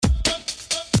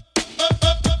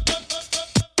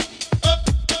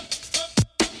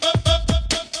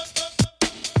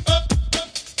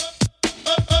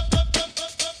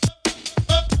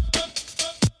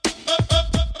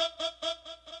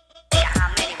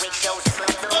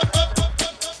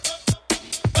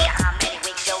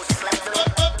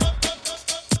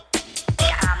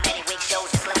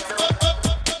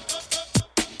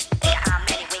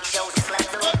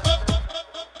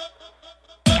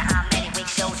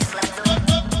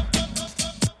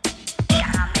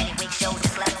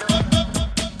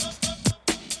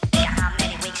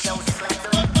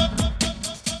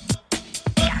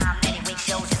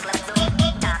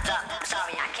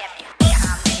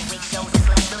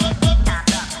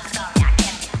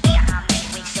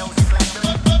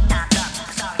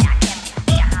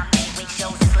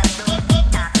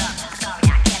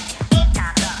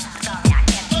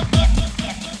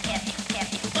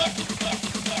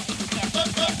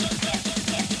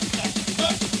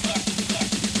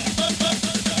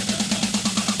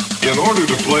In order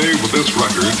to play with this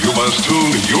record, you must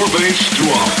tune your bass to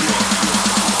off.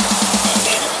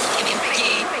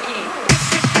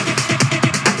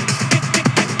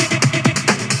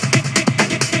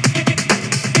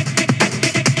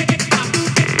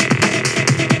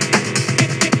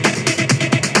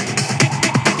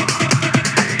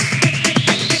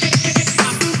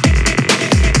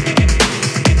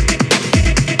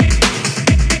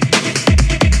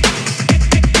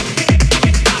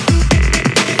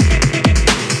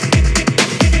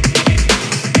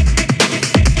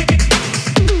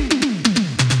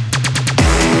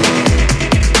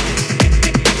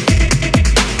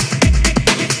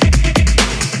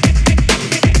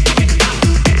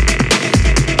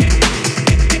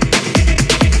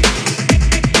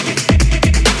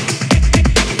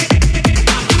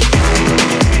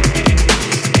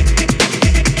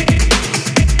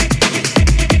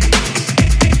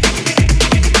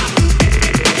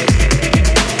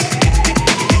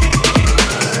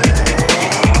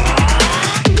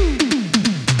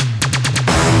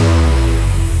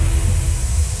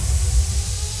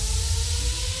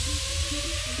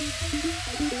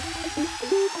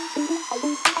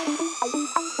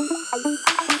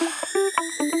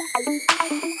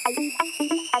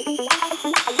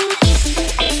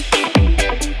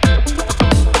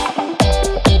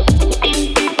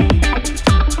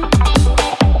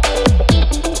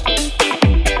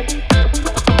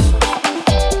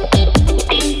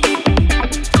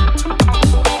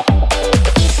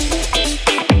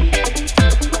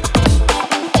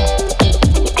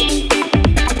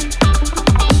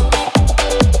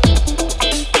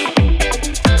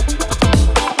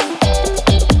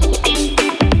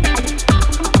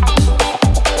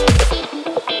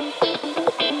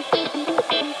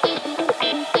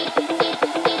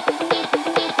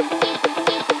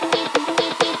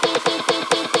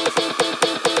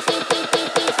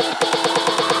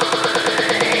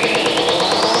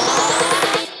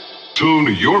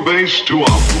 Tune your bass to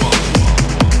off.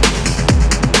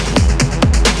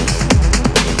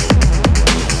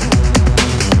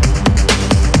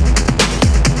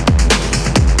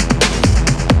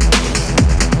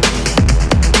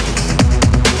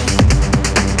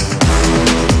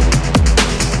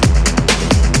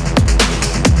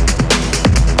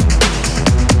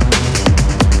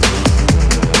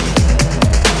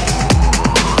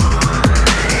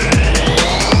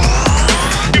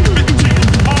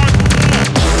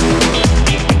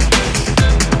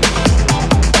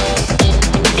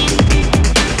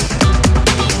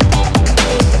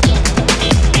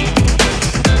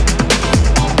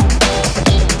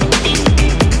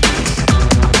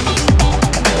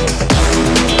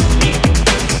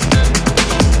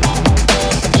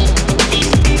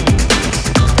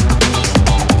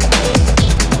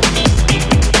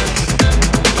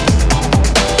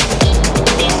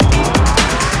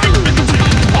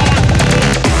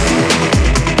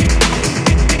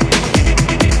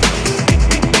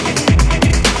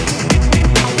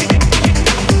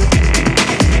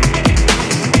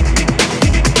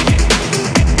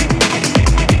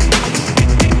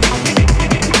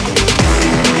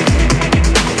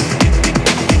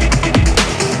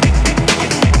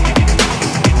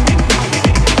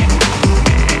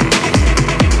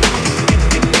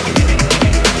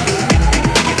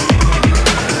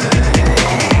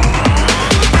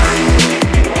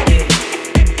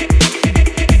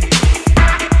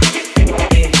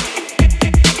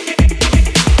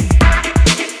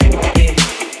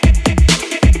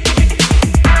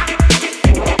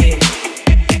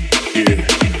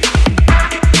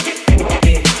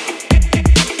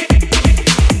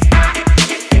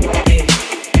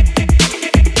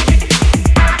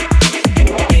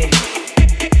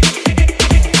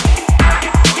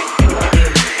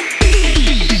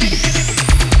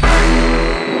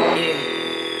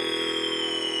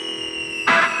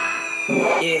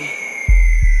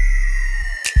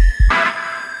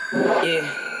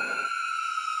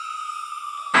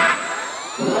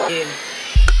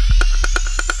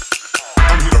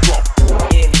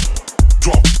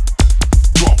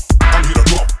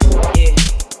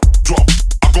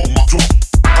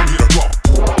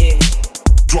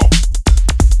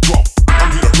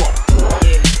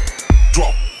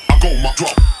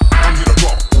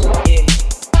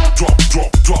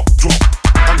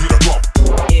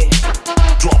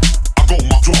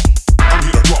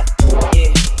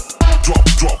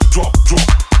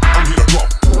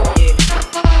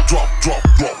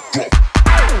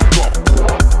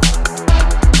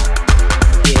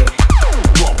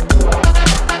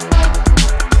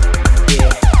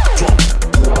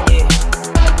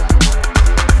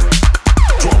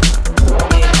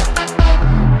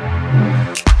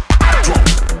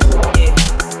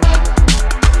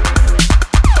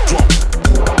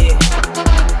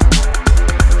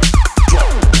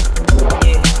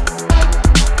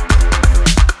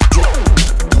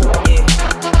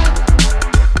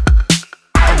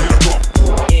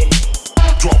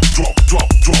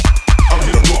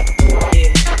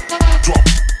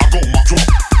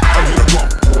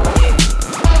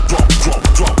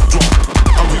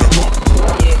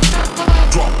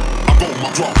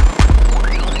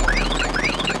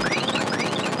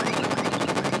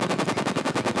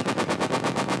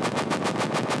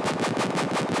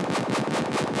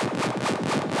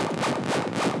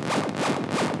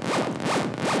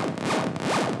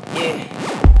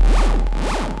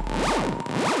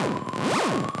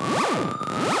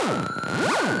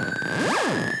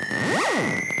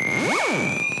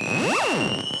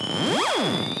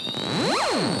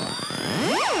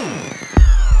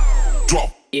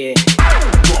 Yeah.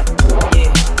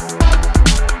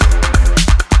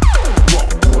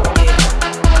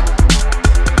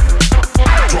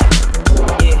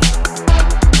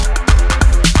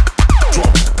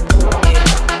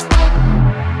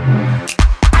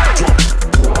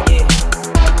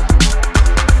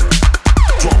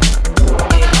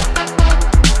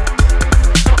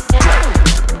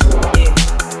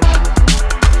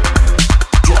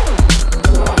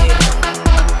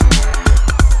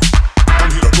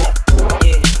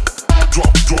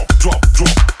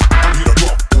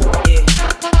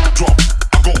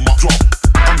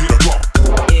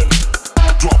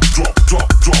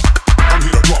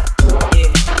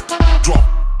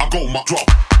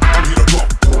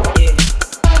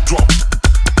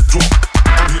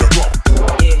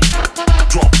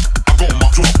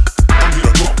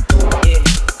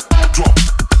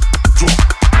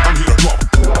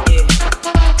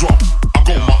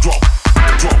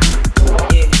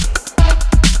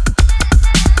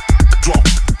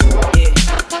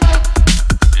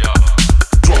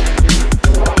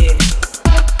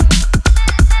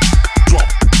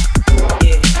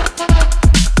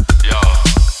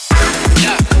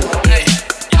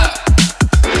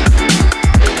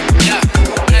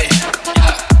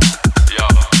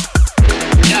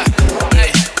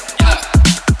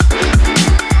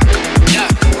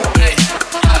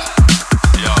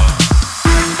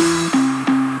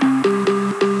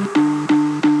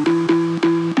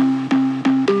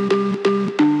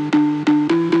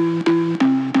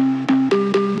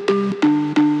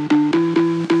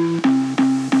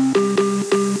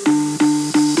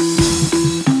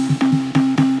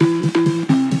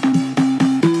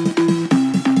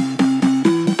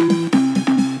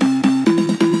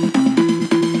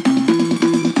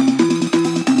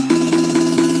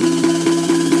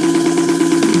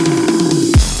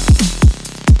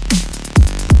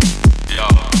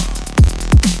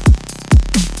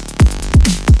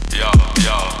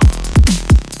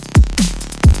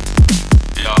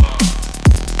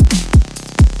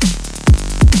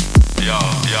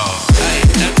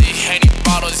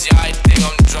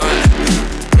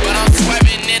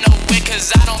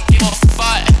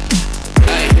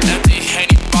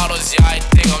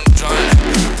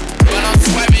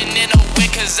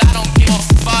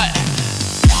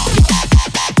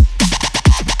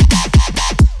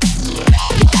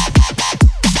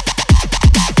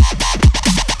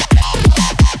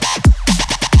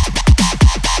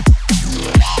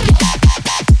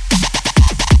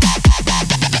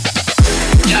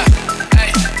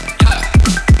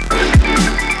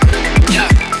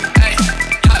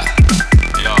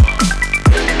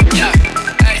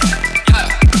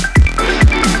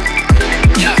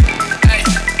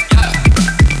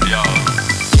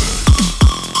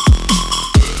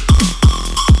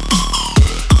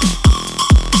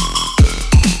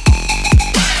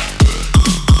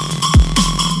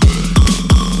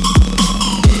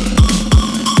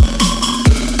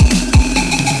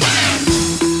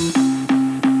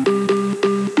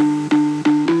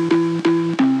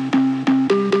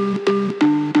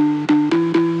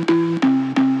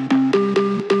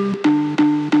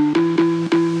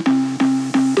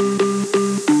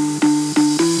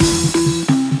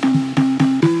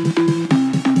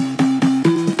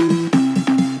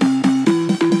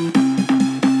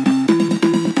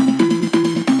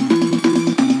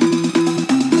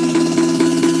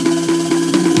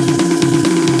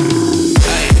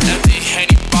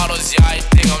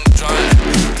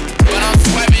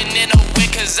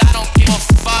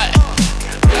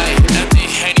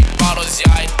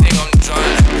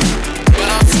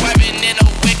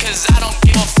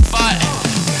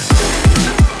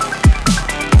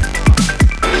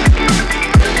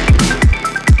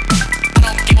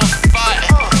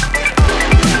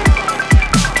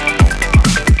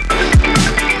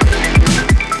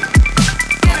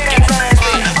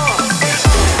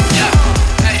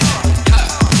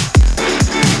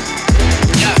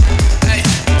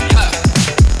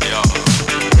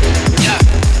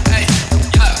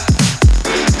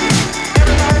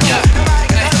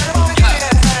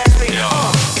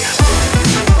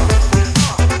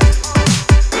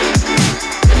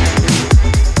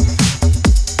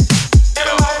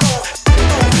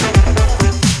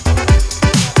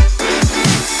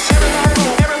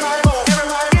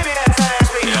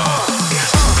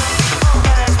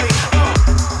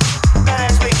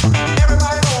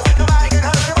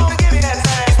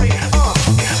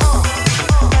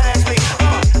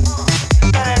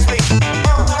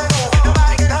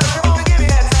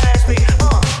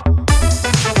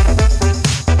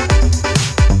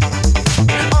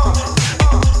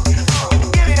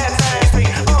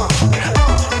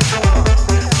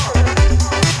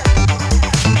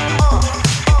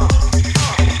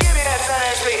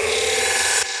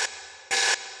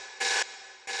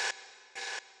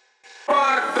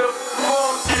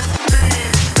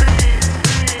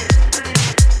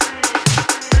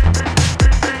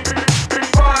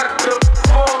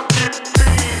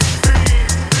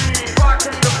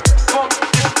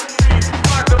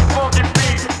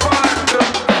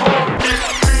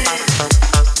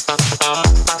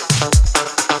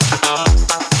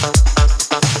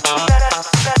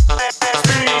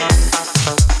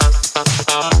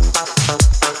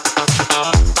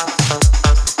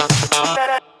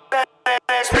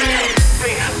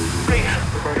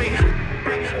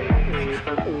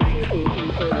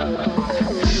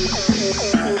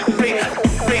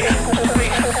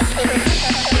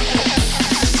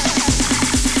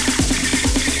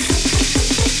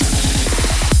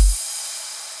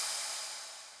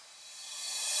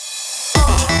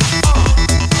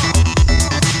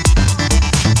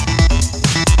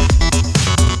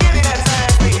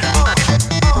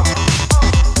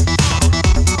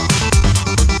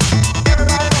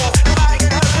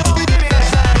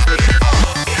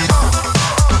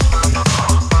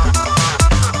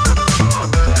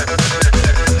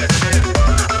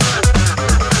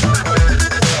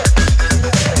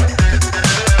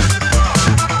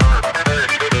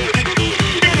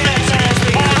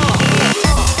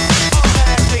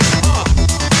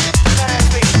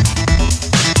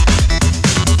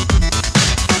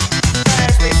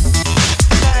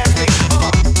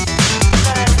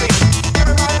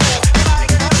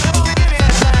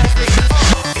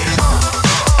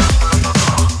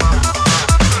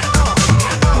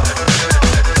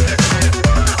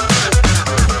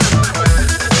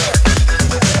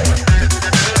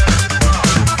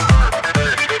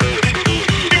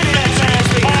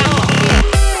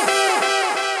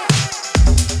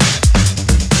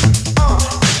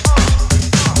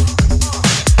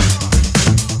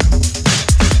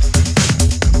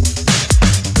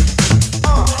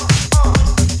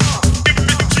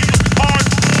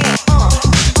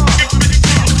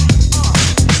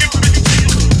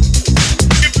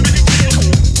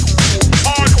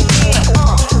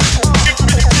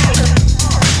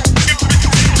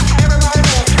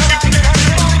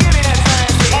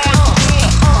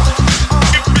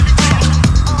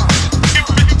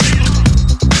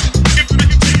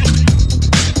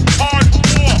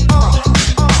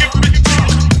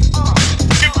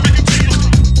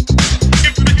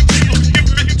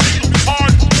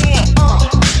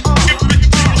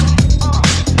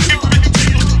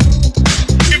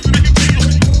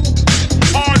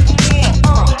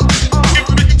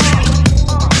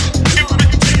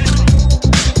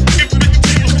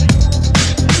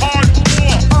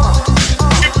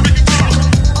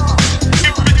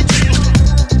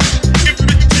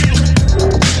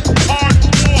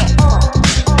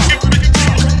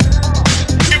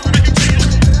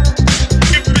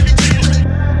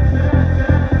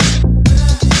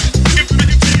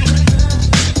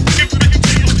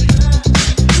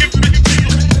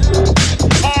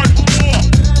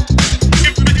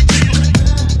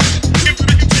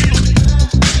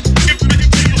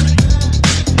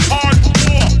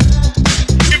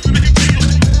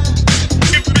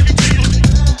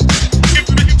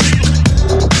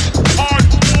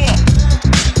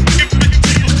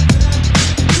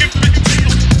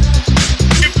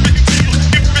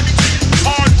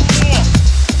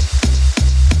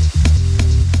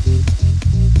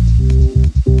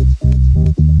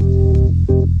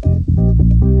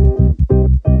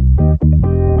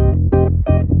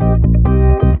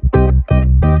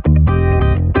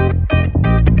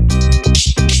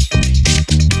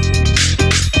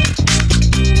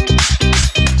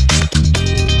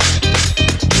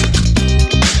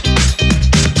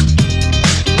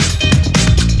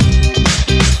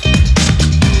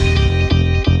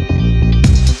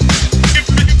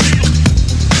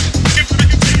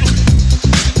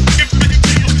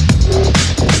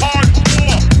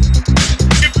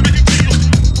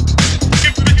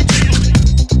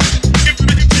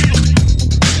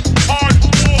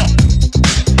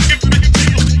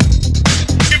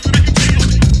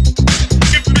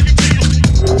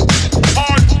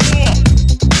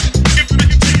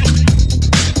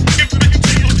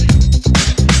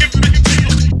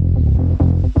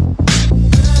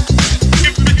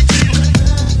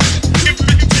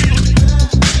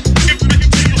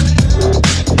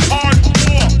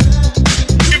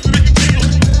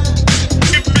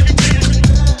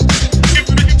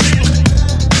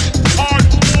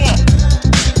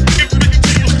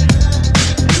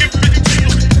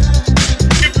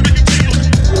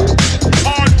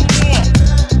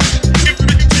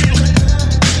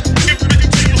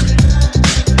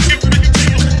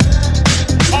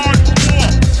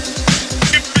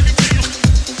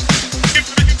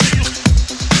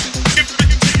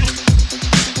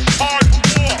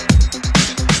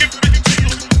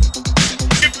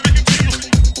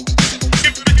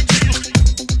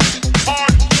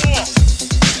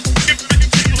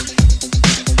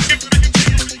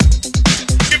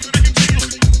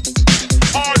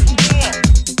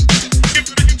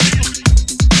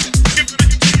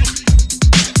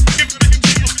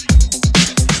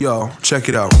 Yo, check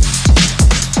it out.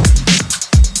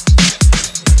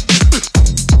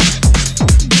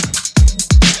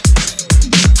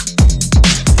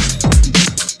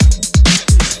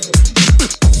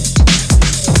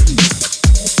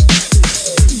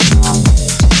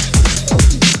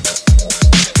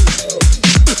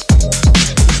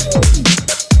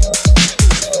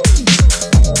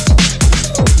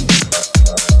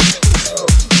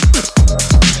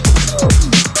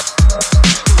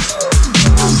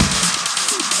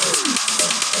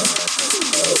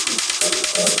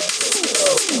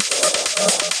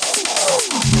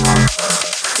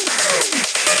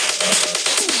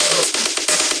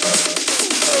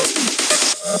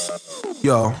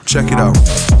 Yo, check it out.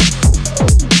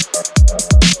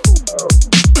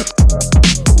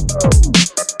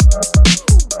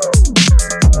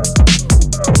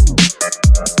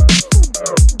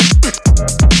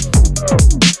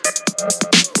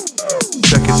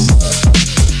 Check it.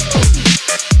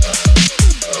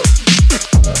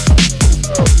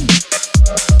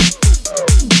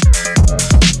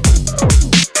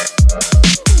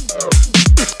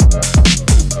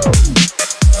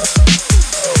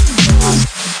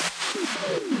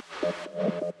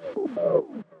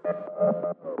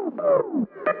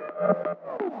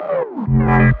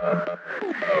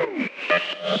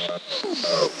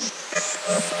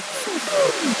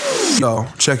 Yo,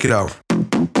 check it out.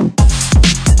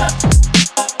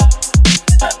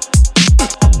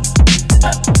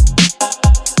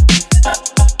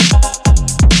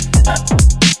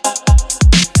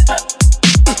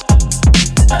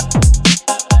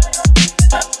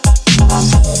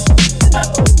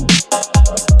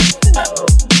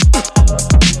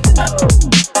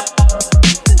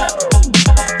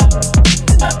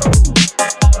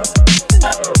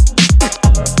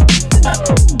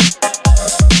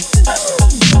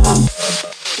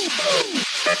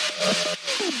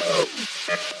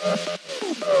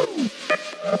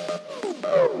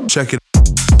 Check it.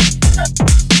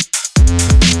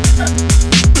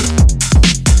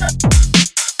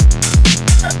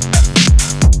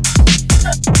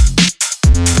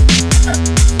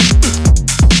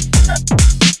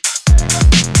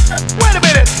 Wait a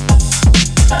minute.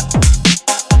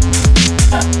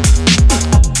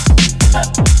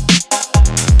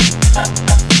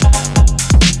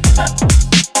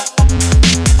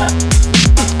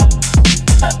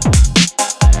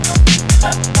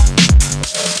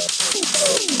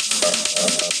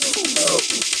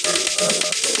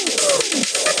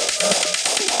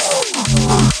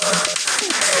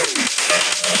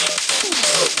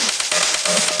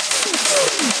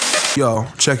 Yo,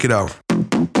 check it out.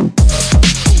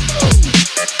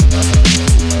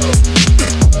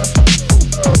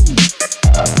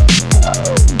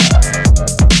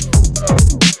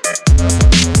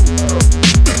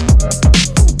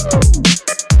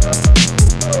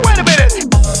 Wait a minute.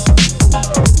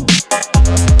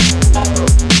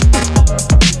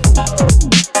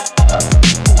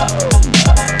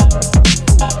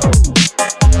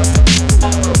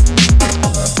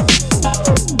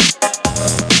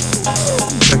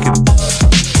 Check it.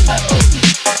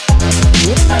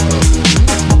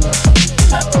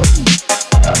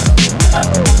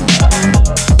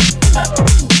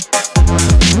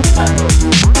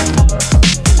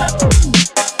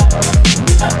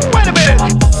 Wait a minute.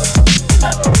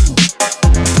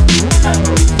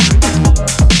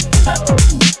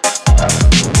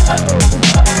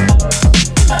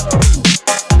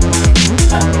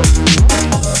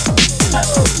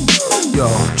 Yo,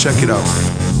 check it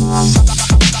out.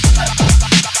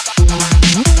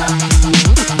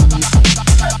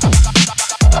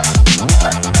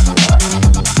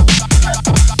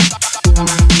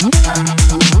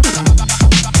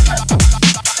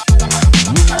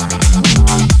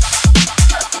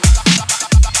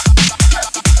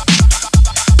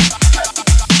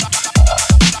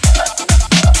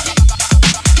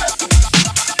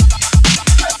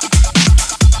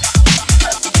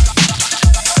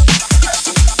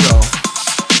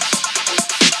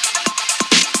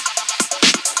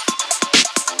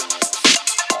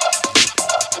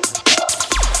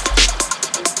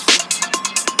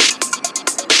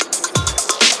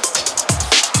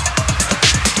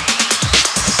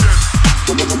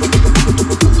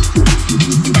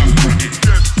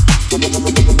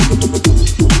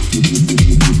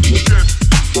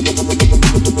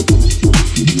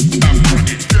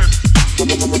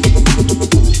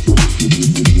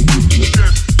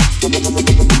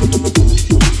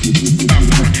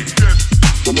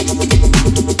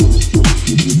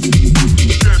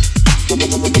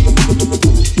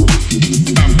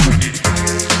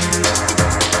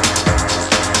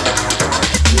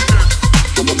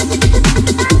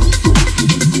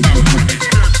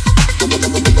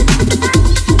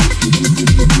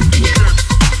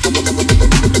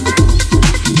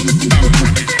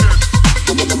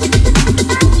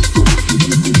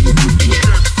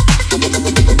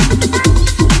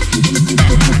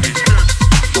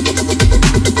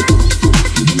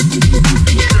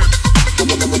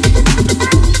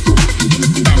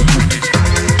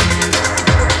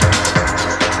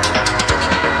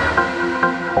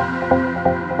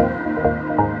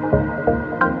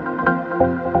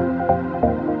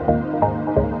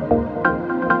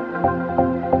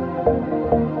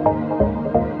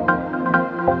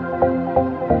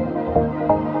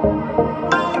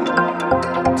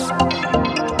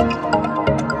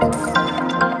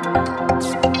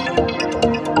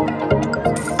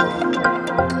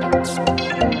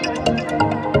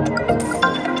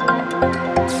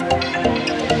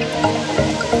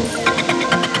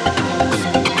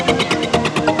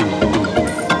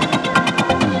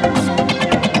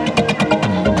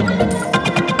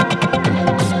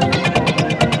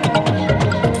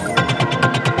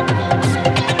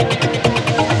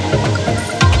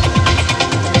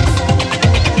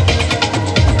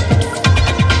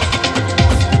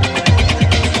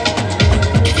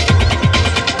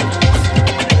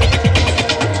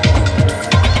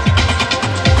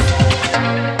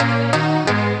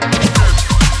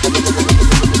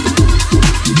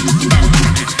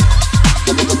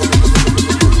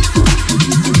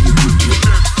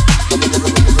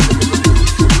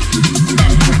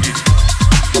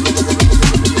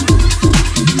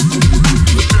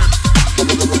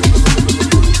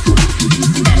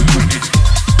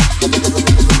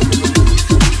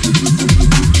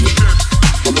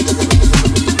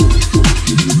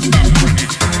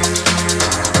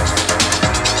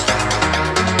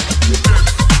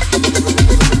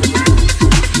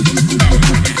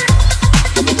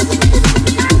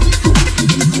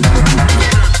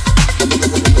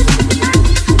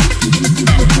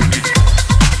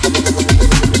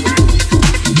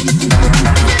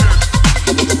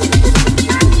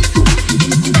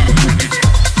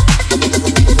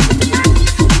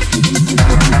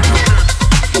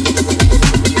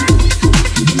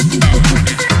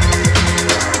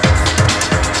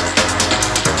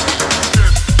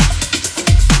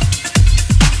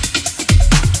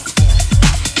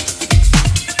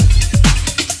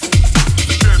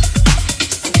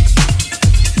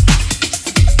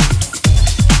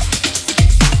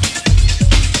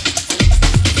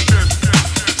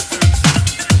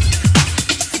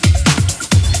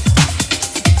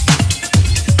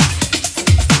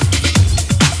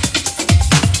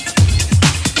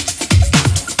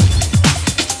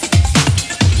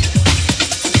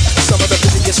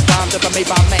 made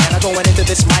by man. I'm going into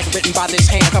this mic written by this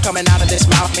hand. I'm coming out of this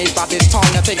mouth made by this tongue.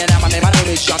 I'm taking out my name. My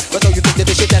name is Young. But though you think that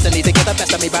this shit destiny to get the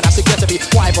best of me, but I suggest to be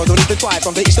quiet, bro. Don't even try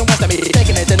from the east and west of me.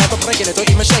 Taking it and never breaking it, or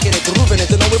even shaking it, grooving it,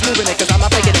 to know we're moving it, cause I'm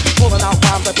not faking it. Pulling out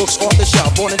rhymes like books off the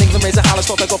shelf. Born in England, raised in Hollis,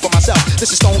 thought I go for myself.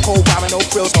 This is stone cold rhyming, no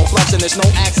frills, no fluffs, and there's no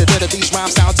accident that these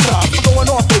rhymes sound tough. I'm going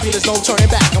off, baby, there's no turning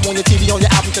back. I'm on your TV, on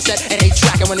your album cassette, and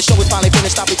 8-track. And when the show is finally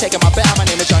finished, I'll be taking my bow. My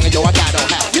name is Young, and yo, I got no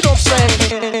hat. You know what I'm saying?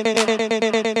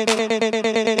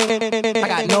 I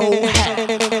got no hat.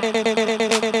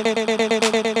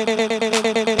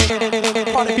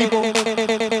 Party people,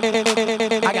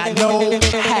 I got no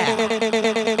hat.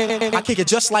 I kick it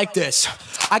just like this.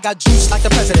 I got juice like the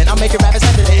president. I'm making rappers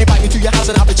evident. Invite me to your house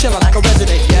and I'll be chilling like a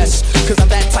resident. Yes, cause I'm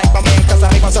that type of man. Cause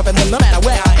I make myself at home no matter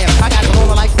where I am. I got it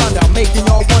rolling like thunder, making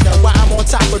y'all wonder why I'm on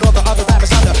top with all the other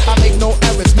rappers under. I make no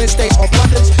errors, mistakes, or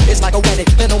blunders. It's like a wedding,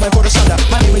 then no man for the thunder.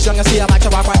 My name is Young and see I like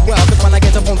to rock right well. Cause when I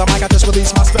get up on the mic, I just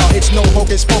release my spell. It's no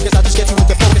hocus pocus, I just get you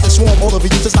into focus and swarm all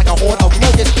over you just like a horde of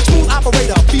locusts. Smooth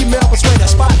operator, female persuader,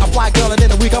 spot a fly girl and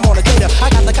in a week I'm on a data. I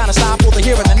got the kind of style for the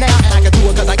here and the now, and I can do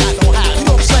it cause I got no how. You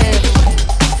know what I'm saying?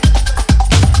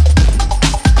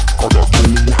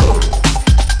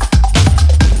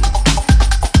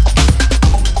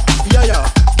 Yo,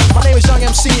 my name is Young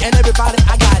MC, and everybody,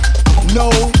 I got no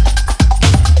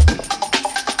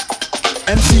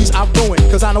MCs I ruin,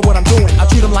 cause I know what I'm doing. I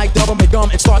treat them like double gum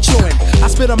and start chewing. I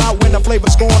spit them out when the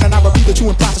flavor's gone, and I repeat the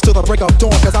chewing process till the break of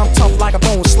dawn. Cause I'm tough like a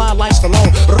bone, slide like Stallone,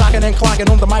 rocking and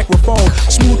clocking on the microphone.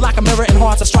 Smooth like a mirror and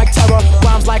hard to strike terror.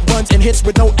 Rhymes like runs and hits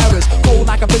with no errors. Cold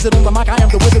like a visit on the mic, I am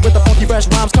the wizard with the funky fresh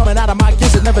rhymes coming out of my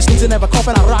gizzard. Never sneezing, never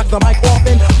coughing, I rock the mic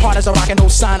often. Hard as a rock and no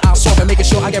sign, I'll soften, making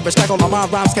sure I get respect. All of my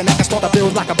rhymes connect and start to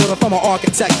build like a builder from an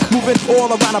architect. Moving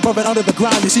all around above and under the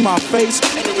ground, you see my face,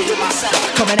 and then you hear my sound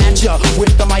coming at ya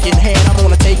with the mic in hand. I'm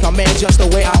gonna take a man just the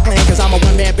way I plan, cause I'm a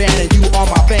one-man band and you are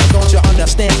my fan, don't you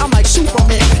understand? I'm like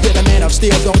Superman, you're the man of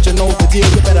steel, don't you know the deal?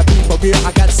 You better be for real,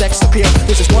 I got sex appeal.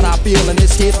 This is what I feel and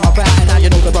this here's my vibe. And now you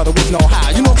know the brother with no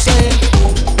how, you know what I'm saying?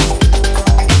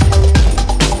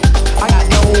 I got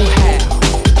no how,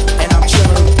 and I'm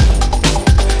chillin',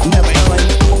 never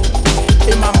illin'.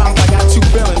 In my mouth I got two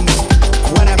villains.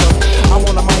 Whenever I'm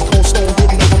on the mic, cold stone,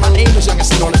 getting over. My name is Young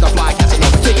and known as the fly catching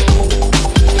over. Kick it.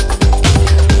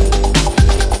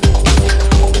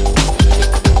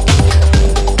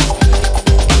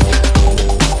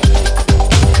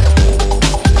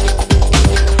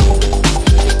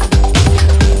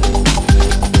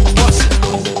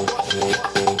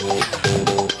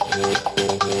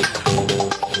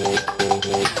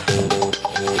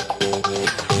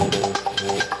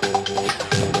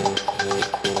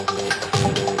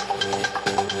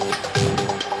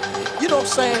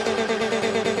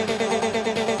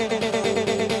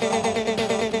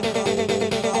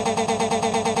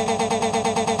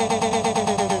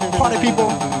 Party people,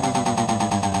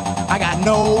 I got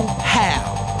no how.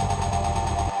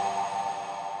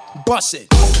 Bust it.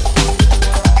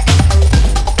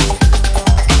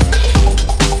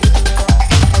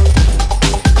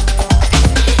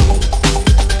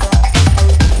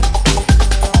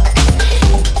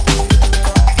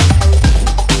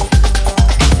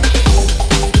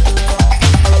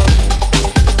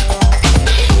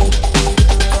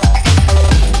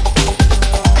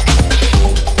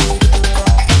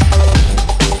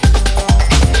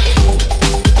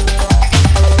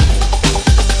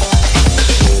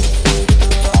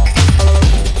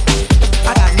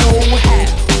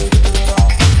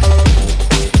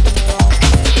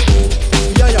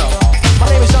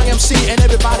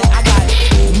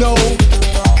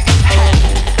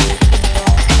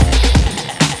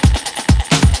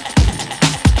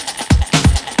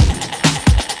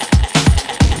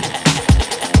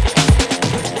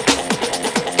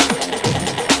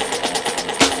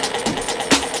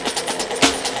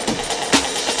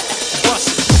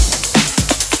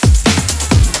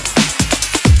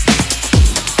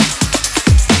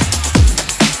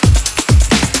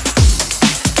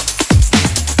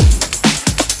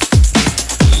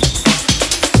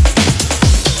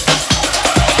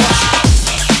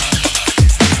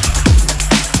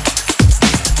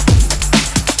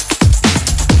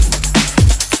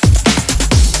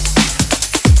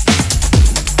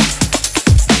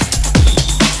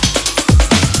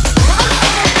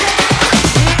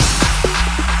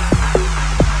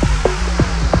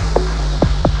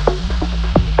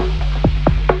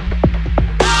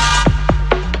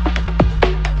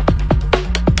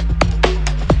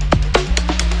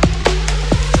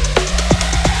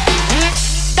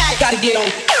 Get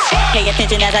on. Pay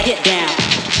attention as I get down.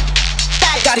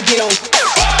 Gotta get on.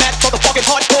 That's for the fucking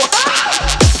hardcore.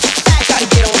 Gotta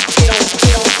get on, get on,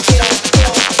 get on, get on.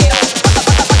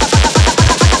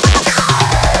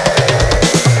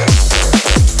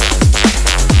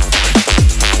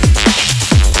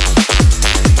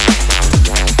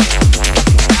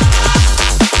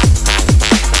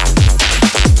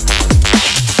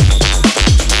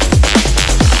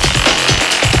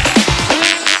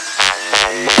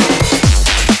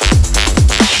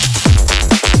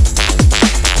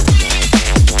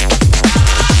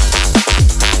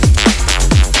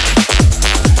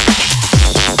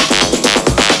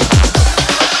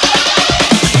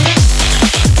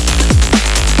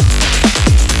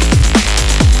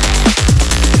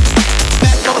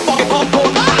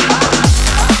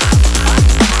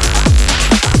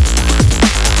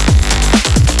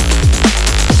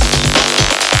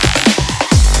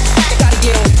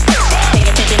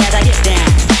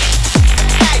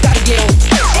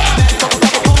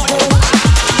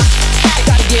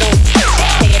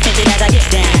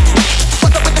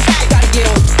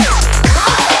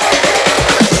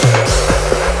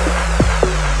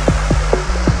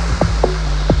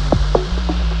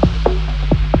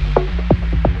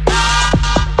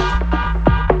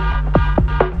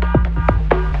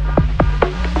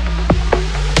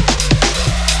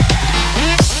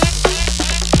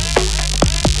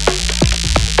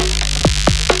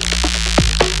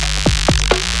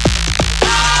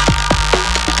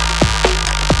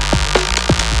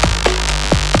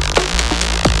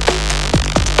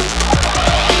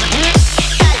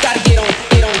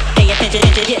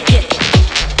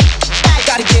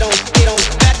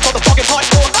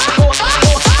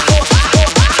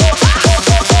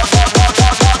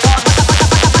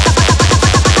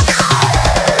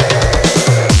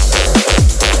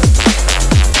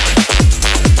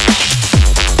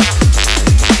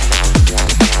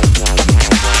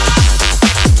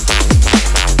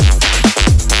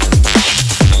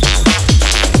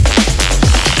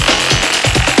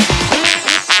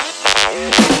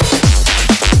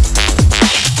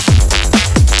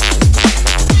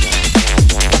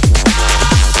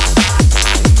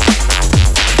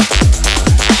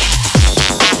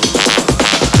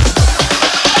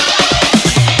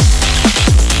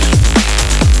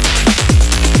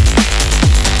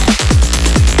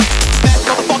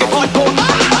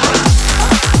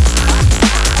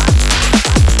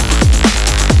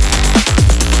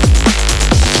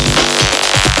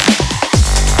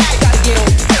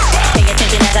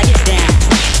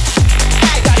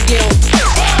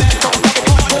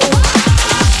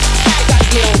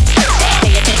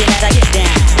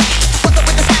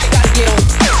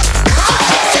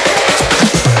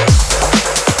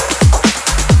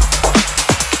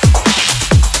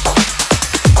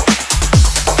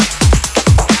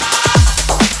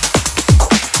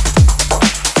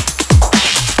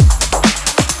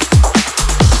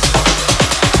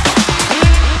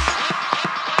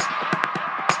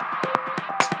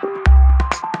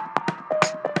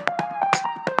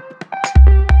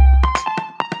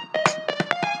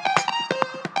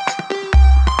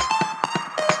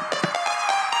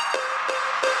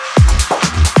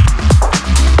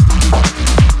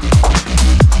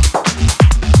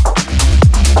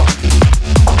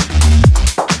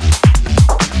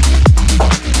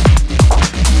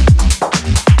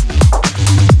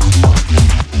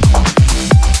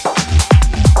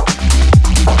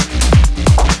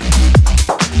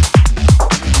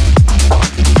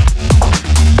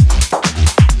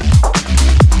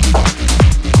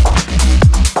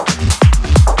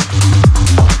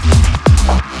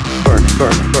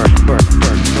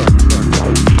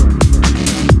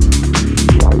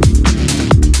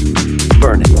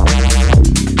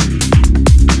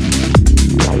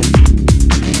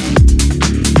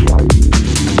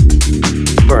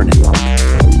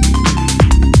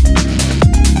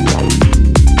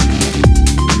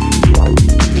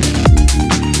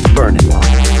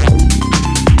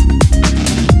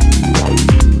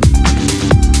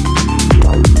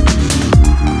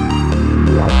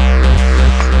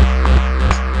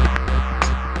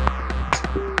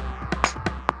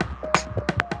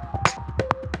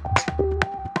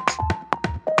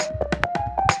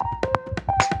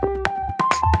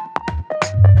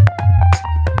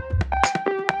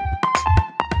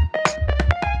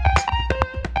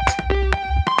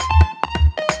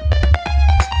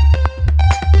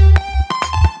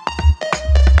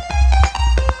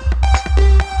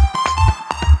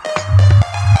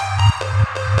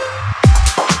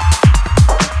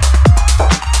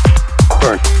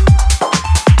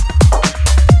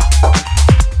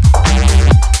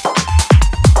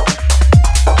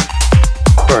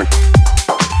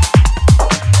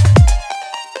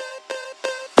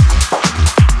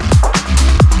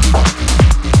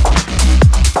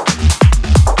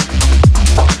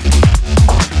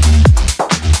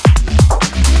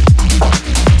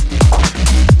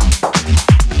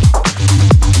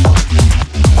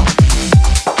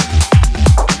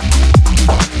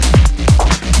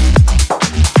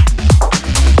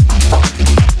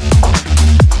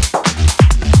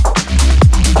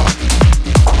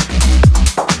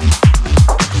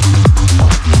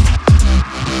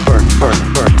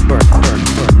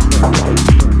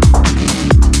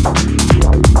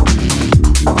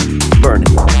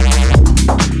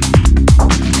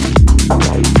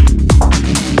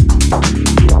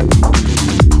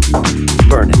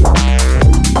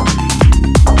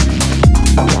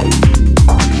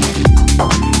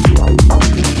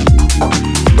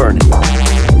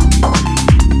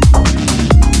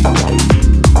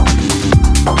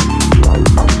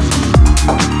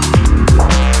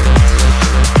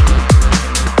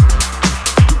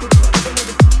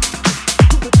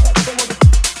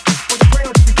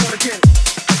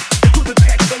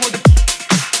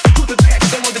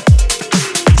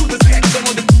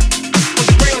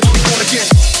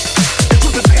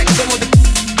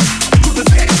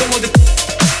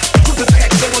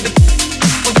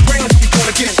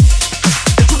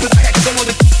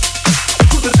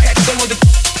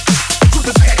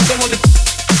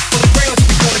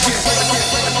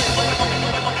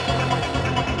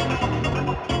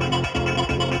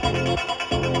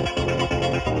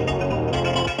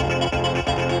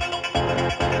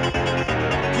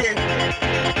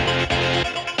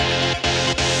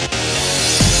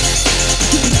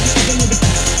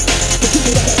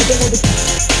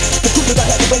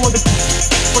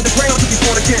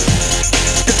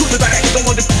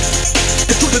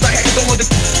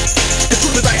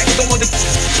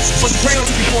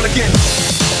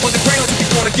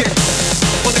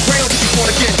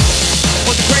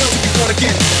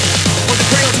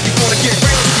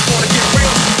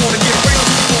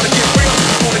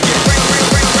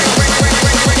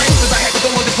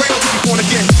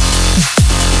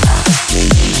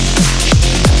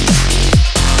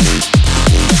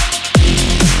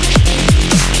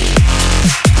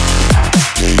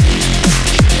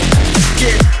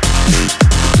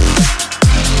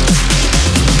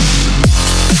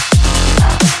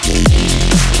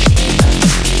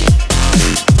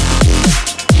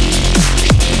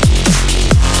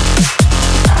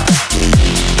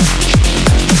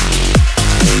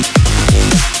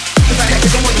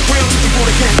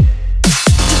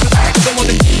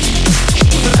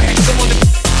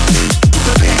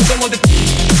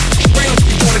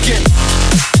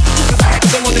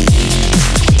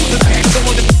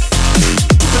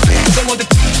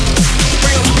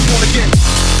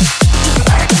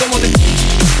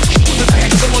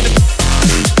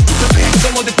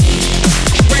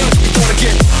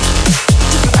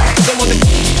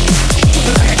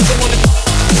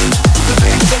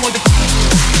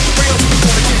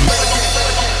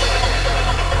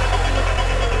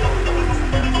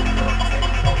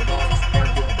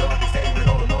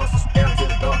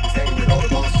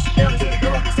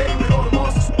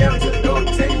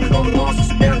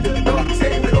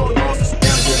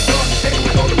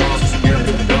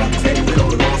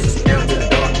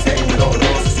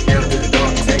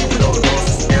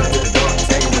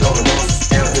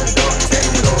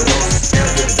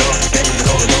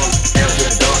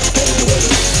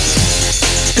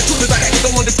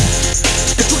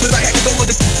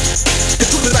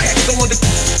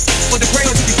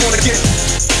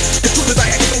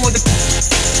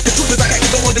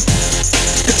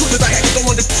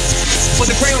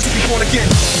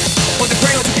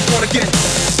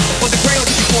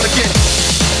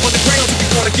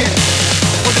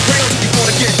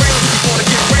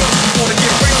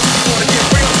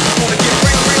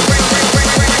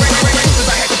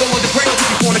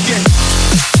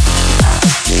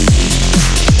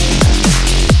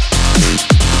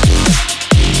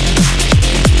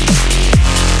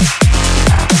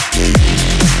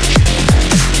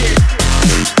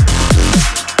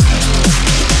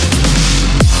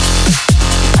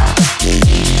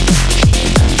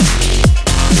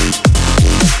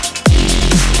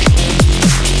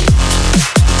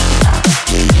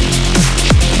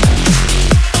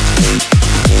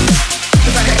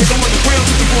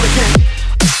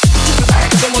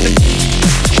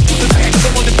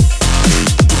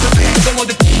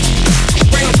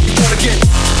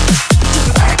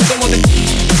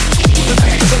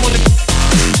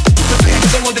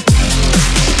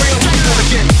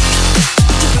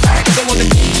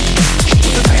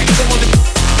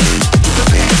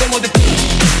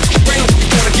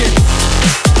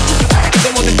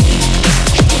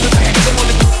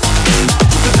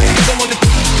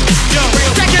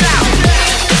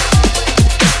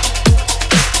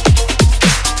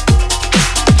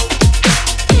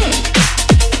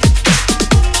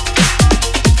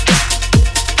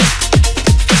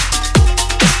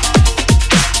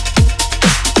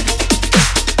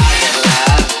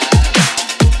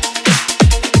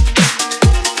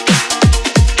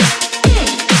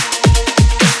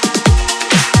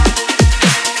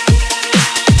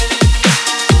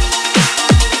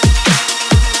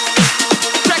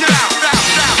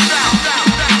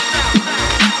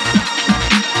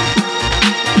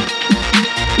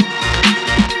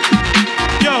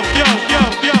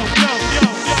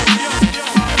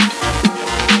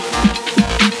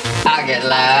 get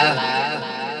love.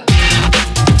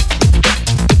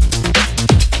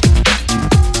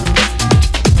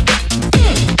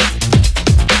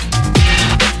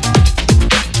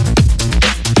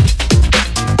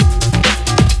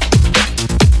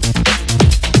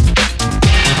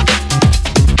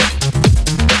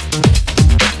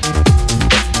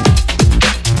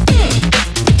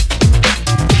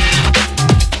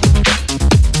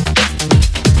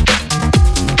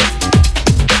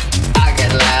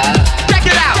 Check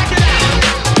it out.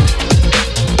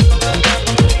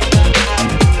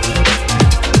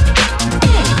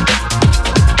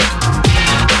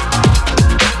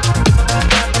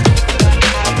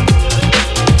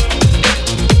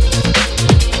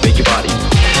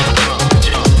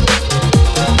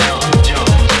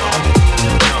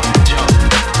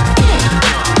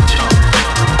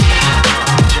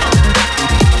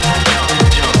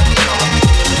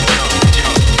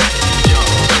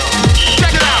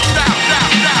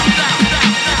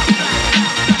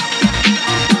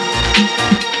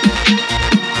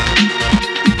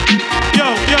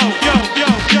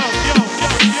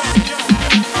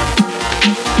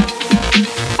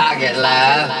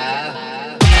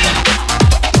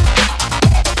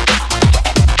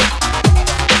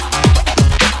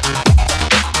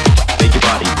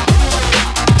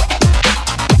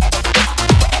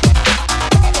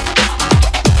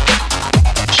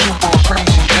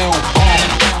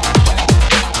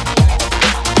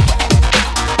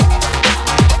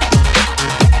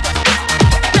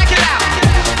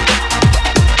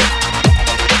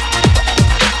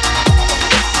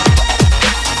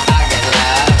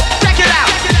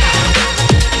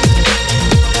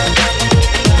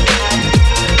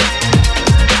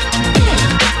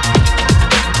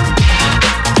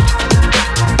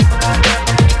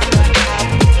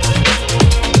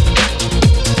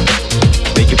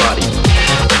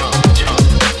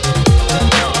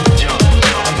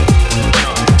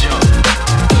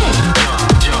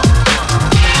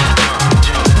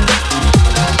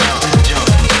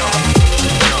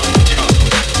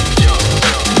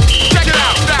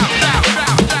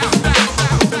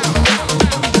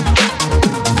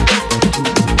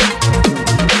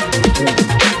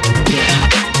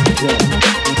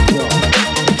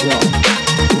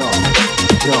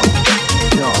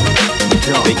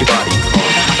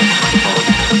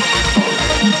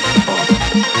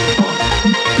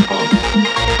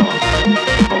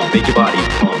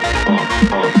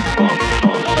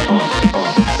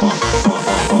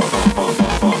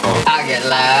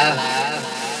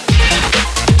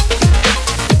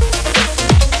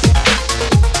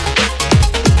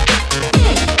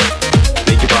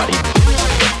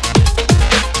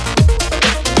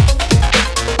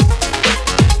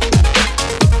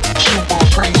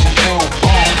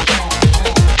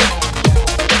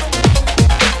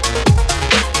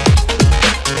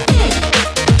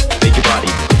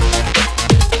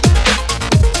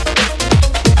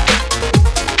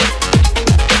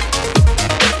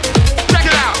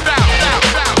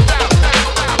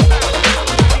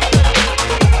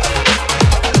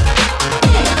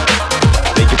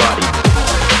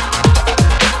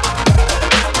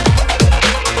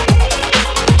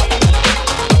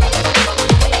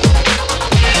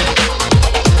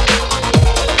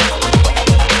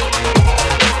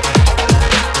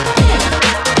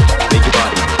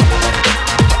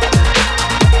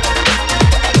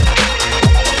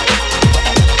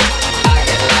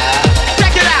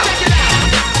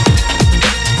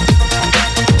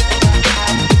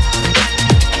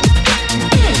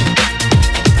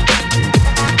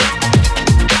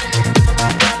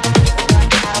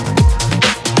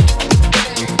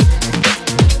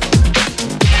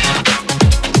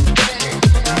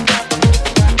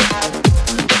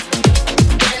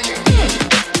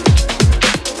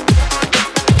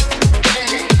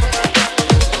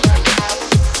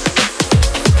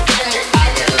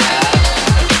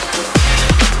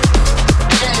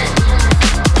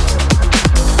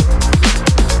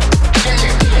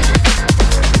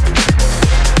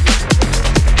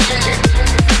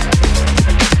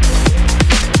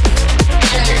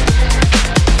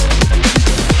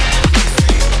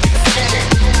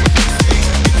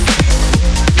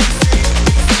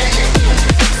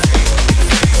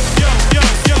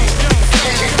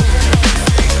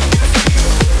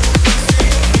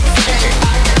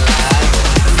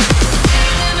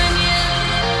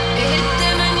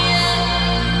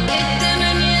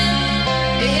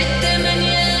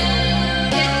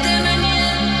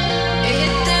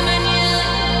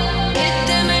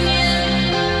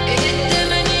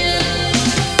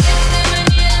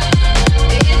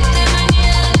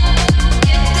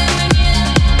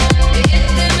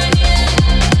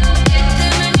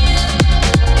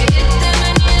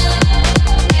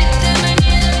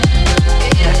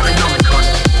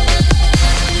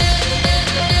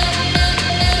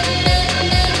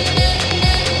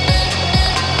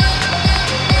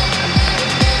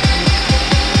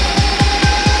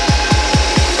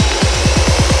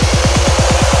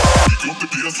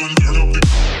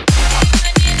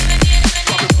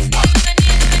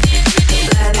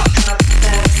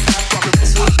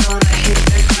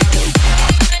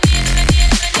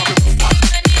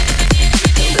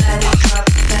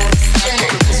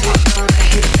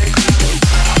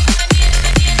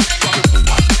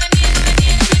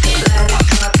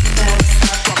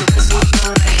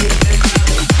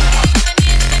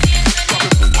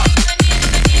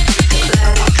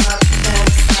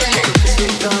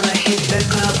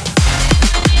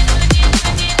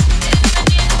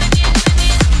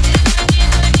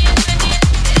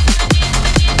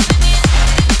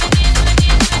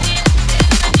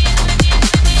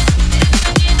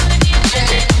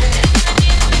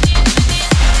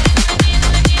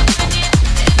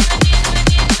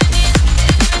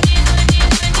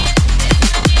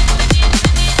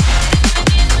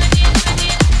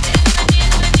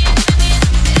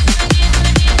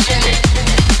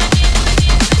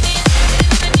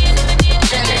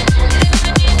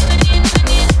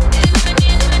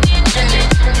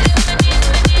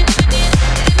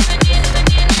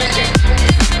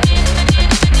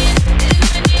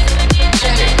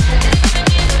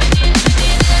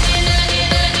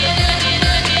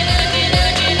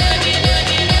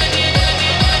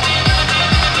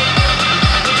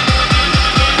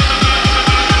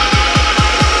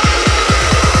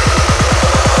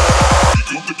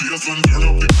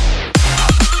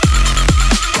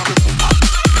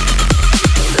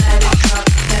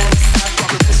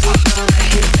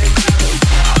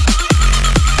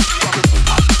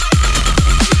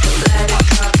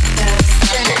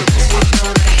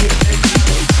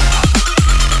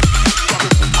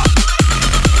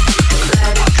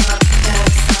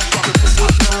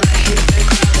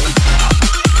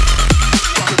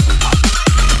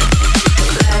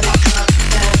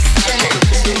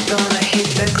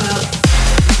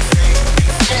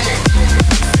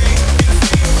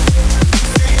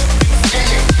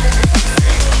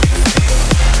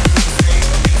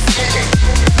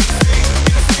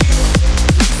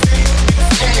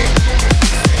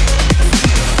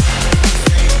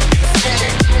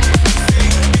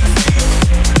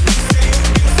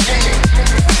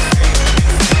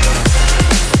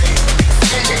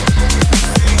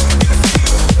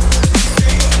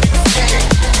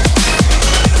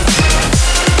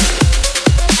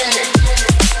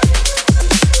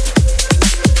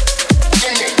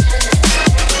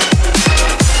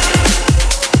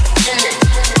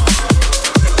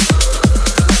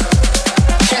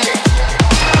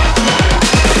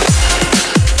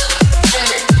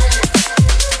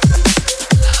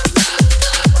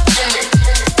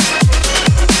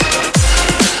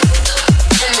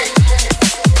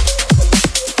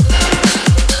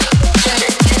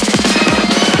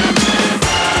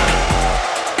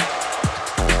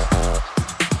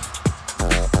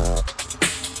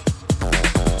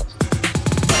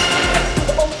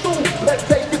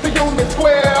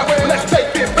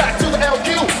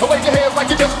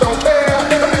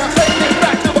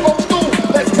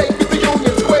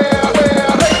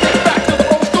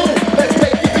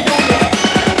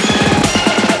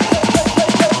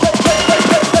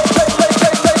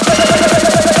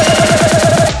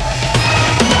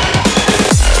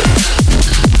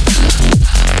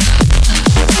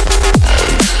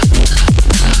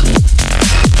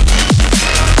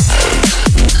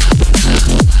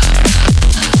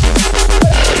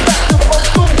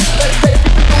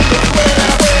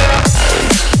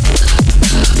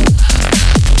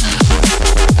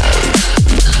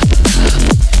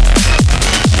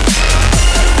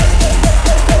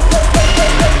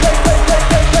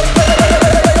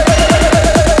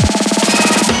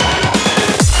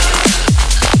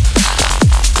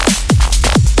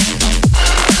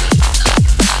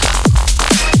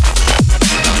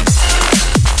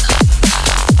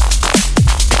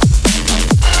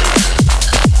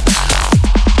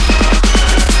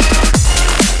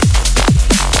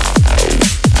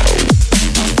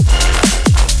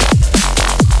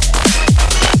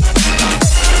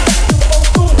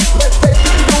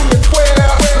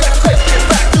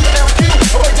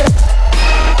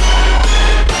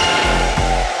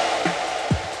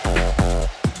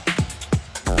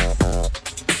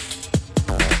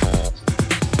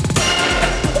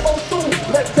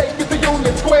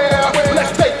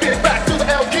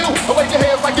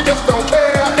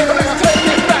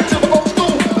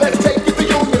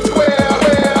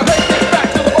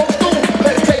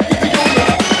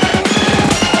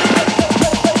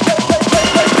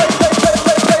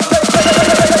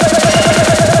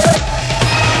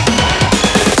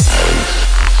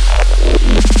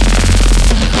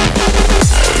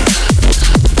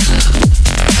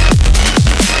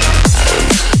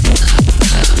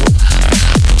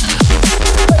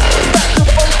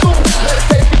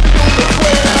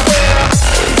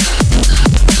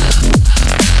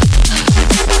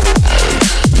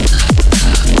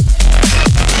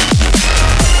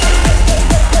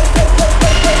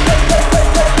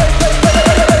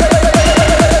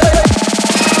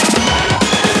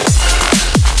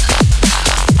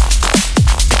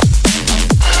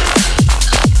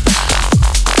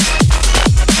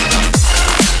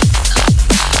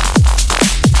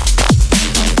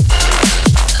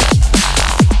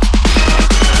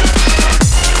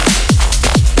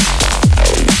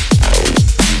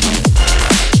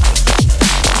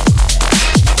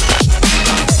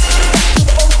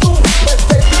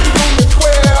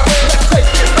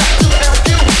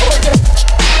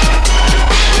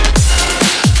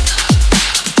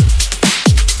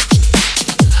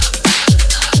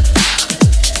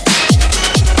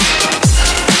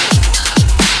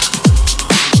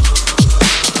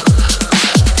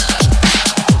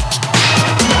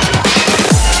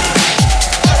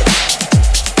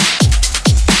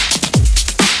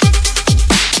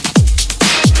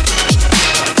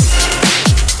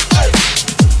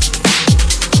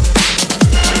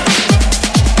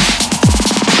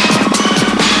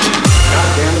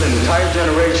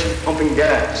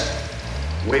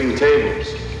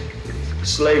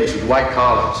 slaves with white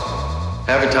collars.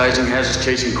 Advertising has us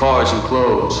chasing cars and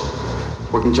clothes.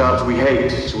 Working jobs we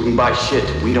hate so we can buy shit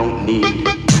we don't need.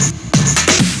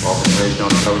 All been raised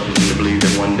on television to believe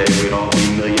that one day we'd all be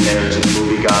millionaires and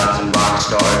movie gods and rock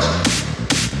stars.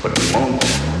 But we won't.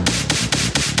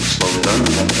 Slowly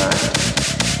learning that fact.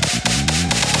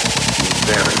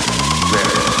 Very,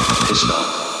 very pissed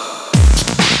off.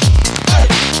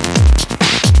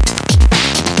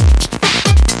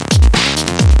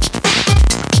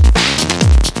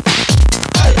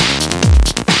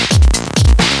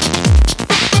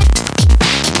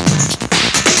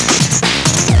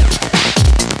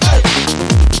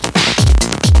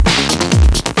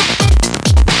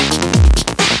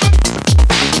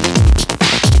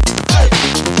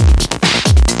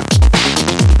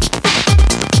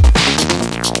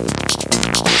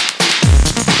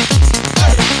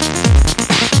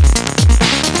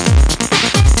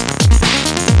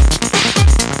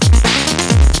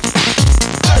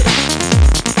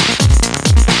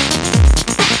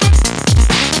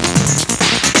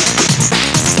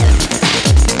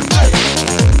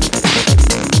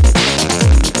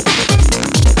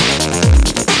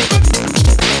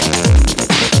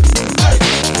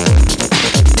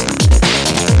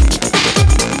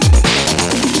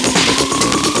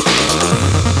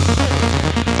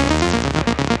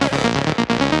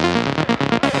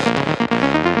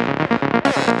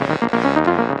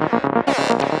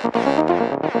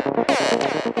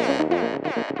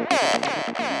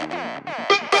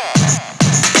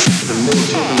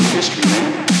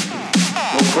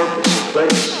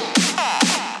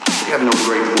 We have no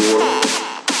great war,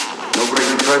 no great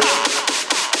depression.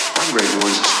 Our great war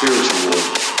is a spiritual war.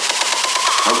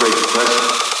 Our great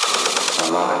depression